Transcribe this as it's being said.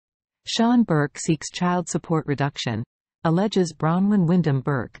Sean Burke seeks child support reduction. Alleges Braunwyn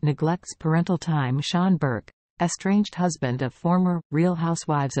Windham-Burke neglects parental time. Sean Burke, estranged husband of former Real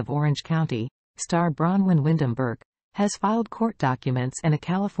Housewives of Orange County star Braunwyn Windham-Burke, has filed court documents in a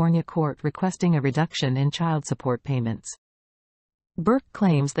California court requesting a reduction in child support payments. Burke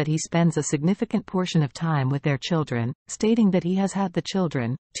claims that he spends a significant portion of time with their children, stating that he has had the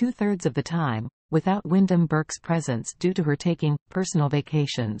children, 2/3 of the time, without Windham-Burke's presence due to her taking personal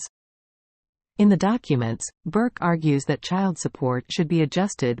vacations. In the documents, Burke argues that child support should be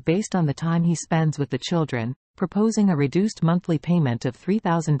adjusted based on the time he spends with the children, proposing a reduced monthly payment of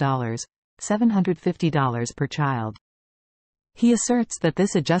 $3,000, $750 per child. He asserts that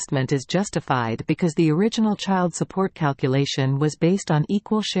this adjustment is justified because the original child support calculation was based on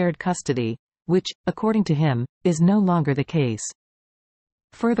equal shared custody, which, according to him, is no longer the case.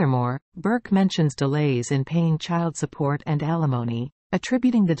 Furthermore, Burke mentions delays in paying child support and alimony,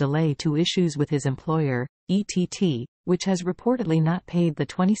 attributing the delay to issues with his employer, ETT, which has reportedly not paid the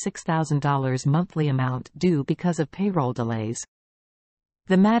 $26,000 monthly amount due because of payroll delays.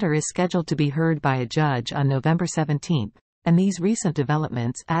 The matter is scheduled to be heard by a judge on November 17, and these recent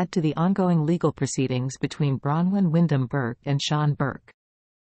developments add to the ongoing legal proceedings between Braunwyn Windham-Burke and Sean Burke.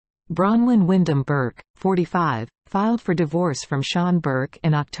 Braunwyn Windham-Burke, 45, filed for divorce from Sean Burke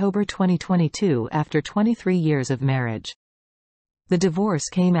in October 2022 after 23 years of marriage. The divorce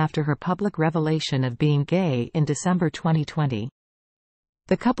came after her public revelation of being gay in December 2020.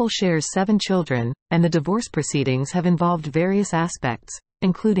 The couple shares 7 children, and the divorce proceedings have involved various aspects,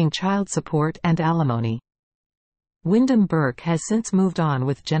 including child support and alimony. Windham-Burke has since moved on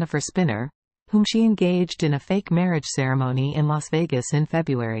with Jennifer Spinner, whom she engaged in a fake marriage ceremony in Las Vegas in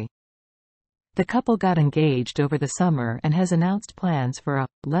February. The couple got engaged over the summer and has announced plans for a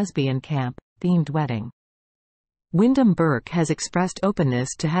lesbian camp-themed wedding. Windham-Burke has expressed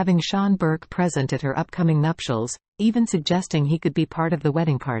openness to having Sean Burke present at her upcoming nuptials, even suggesting he could be part of the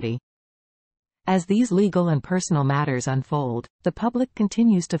wedding party. As these legal and personal matters unfold, the public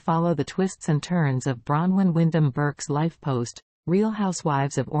continues to follow the twists and turns of Braunwyn Windham-Burke's life post, Real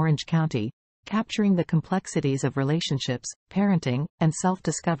Housewives of Orange County, capturing the complexities of relationships, parenting, and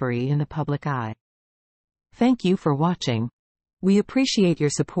self-discovery in the public eye. Thank you for watching. We appreciate your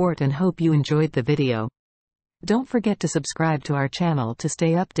support and hope you enjoyed the video. Don't forget to subscribe to our channel to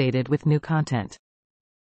stay updated with new content.